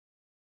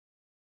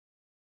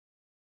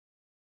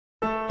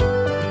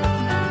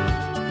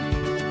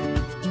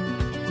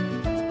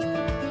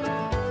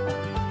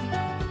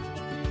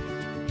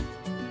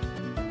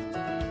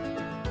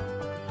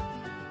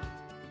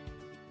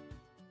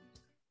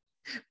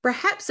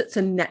Perhaps it's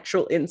a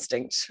natural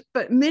instinct,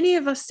 but many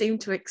of us seem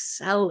to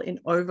excel in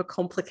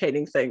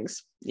overcomplicating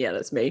things. Yeah,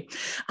 that's me.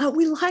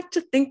 We like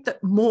to think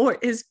that more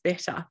is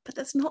better, but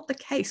that's not the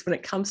case when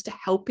it comes to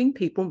helping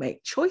people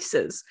make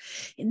choices.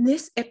 In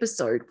this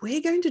episode,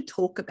 we're going to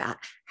talk about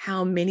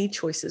how many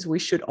choices we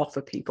should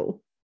offer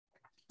people.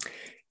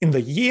 In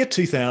the year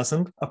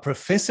 2000, a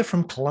professor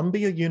from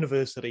Columbia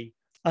University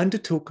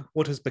undertook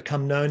what has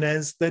become known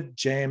as the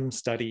JAM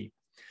study.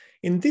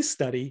 In this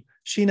study,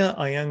 Sheena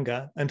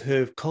Iyengar and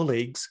her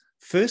colleagues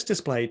first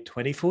displayed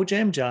 24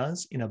 jam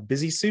jars in a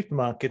busy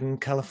supermarket in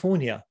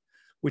California,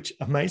 which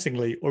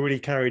amazingly already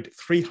carried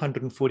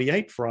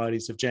 348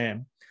 varieties of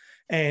jam,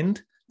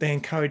 and they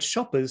encouraged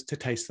shoppers to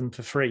taste them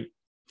for free.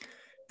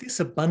 This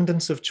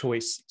abundance of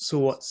choice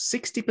saw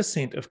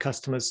 60% of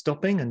customers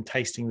stopping and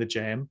tasting the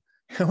jam.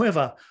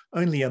 However,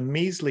 only a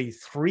measly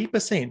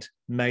 3%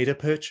 made a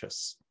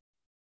purchase.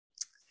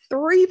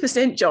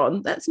 3%,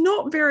 John, that's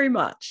not very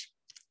much.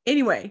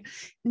 Anyway,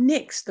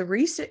 next, the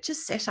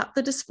researchers set up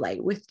the display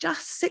with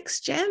just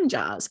 6 jam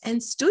jars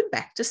and stood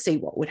back to see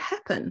what would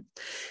happen.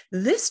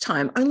 This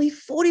time, only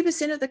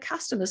 40% of the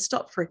customers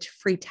stopped for a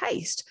free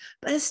taste,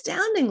 but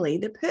astoundingly,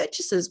 the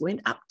purchases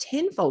went up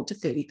tenfold to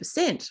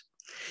 30%.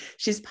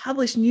 She's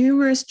published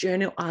numerous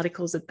journal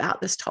articles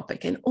about this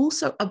topic and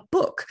also a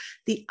book,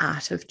 The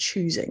Art of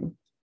Choosing.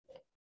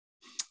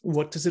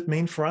 What does it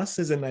mean for us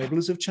as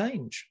enablers of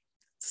change?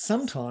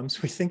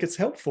 Sometimes we think it's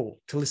helpful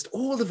to list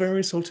all the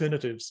various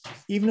alternatives,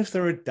 even if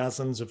there are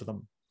dozens of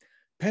them.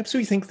 Perhaps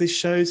we think this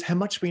shows how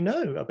much we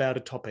know about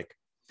a topic.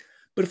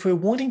 But if we're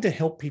wanting to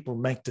help people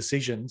make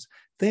decisions,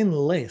 then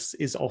less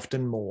is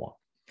often more.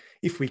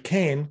 If we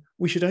can,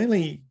 we should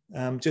only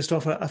just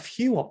offer a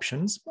few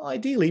options,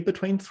 ideally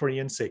between 3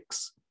 and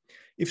 6.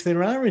 If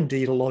there are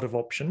indeed a lot of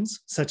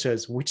options, such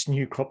as which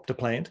new crop to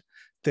plant,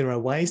 there are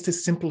ways to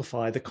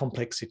simplify the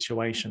complex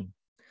situation.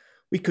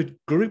 We could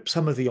group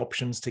some of the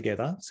options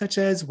together, such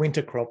as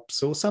winter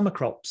crops or summer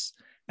crops,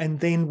 and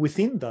then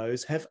within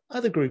those have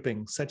other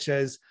groupings, such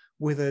as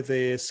whether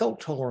they're salt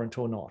tolerant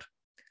or not.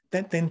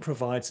 That then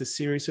provides a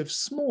series of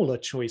smaller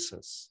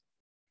choices.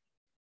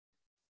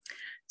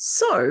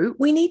 So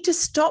we need to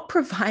stop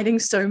providing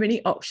so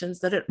many options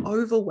that it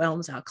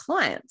overwhelms our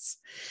clients.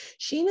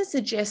 Sheena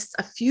suggests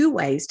a few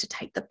ways to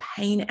take the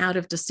pain out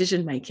of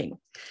decision making.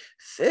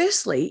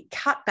 Firstly,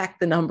 cut back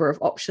the number of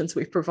options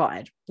we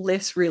provide.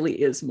 Less really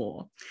is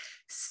more.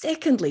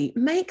 Secondly,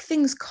 make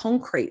things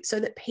concrete so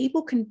that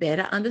people can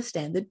better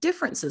understand the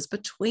differences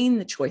between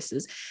the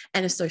choices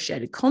and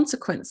associated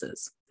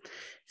consequences.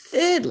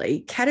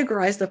 Thirdly,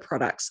 categorize the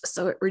products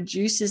so it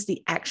reduces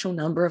the actual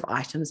number of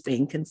items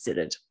being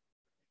considered.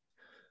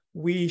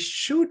 We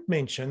should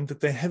mention that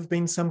there have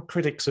been some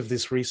critics of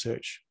this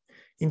research.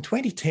 In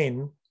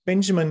 2010,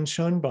 Benjamin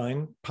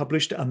Schoenbein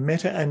published a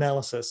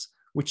meta-analysis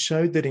which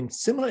showed that in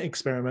similar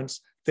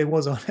experiments, there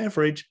was on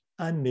average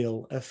a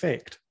nil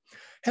effect.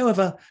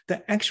 However,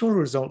 the actual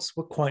results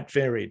were quite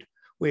varied,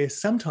 where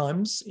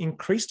sometimes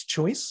increased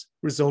choice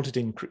resulted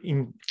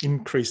in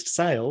increased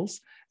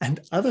sales and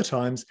other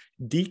times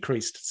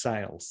decreased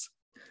sales.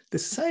 The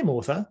same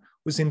author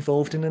was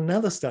involved in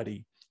another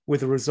study where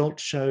the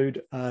results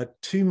showed a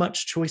too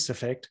much choice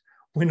effect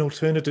when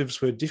alternatives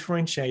were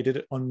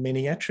differentiated on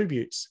many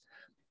attributes,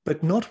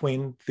 but not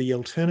when the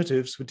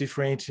alternatives were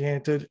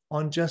differentiated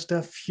on just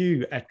a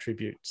few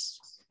attributes.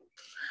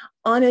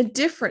 On a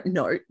different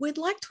note, we'd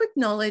like to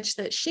acknowledge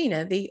that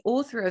Sheena, the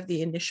author of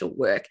the initial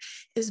work,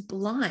 is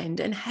blind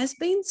and has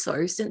been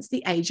so since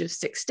the age of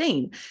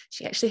 16.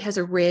 She actually has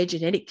a rare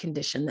genetic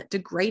condition that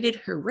degraded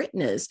her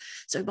retinas.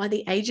 So by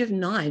the age of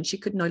 9, she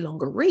could no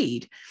longer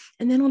read.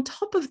 And then on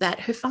top of that,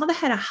 her father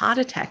had a heart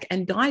attack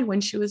and died when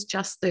she was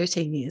just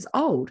 13 years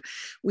old.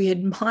 We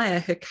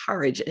admire her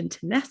courage and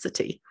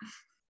tenacity.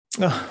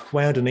 Oh,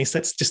 wow, Denise,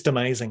 that's just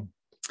amazing.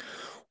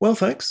 Well,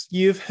 folks,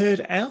 you've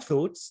heard our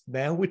thoughts.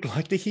 Now we'd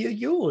like to hear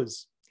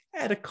yours.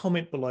 Add a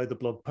comment below the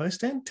blog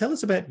post and tell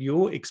us about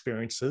your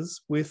experiences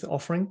with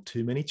offering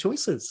too many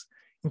choices,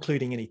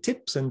 including any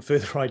tips and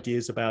further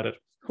ideas about it.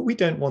 We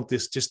don't want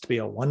this just to be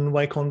a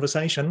one-way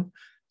conversation.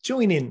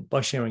 Join in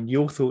by sharing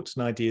your thoughts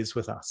and ideas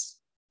with us.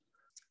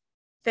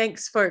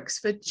 Thanks, folks,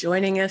 for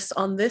joining us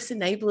on this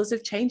Enablers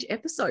of Change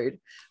episode.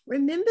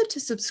 Remember to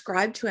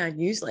subscribe to our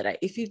newsletter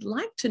if you'd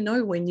like to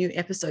know when new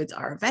episodes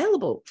are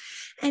available.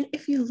 And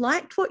if you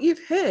liked what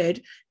you've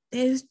heard,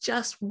 there's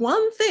just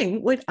one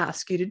thing we'd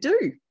ask you to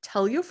do.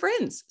 Tell your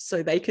friends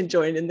so they can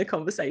join in the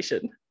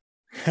conversation.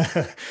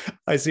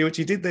 I see what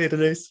you did there,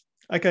 Denise.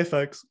 Okay,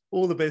 folks,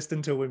 all the best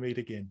until we meet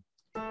again.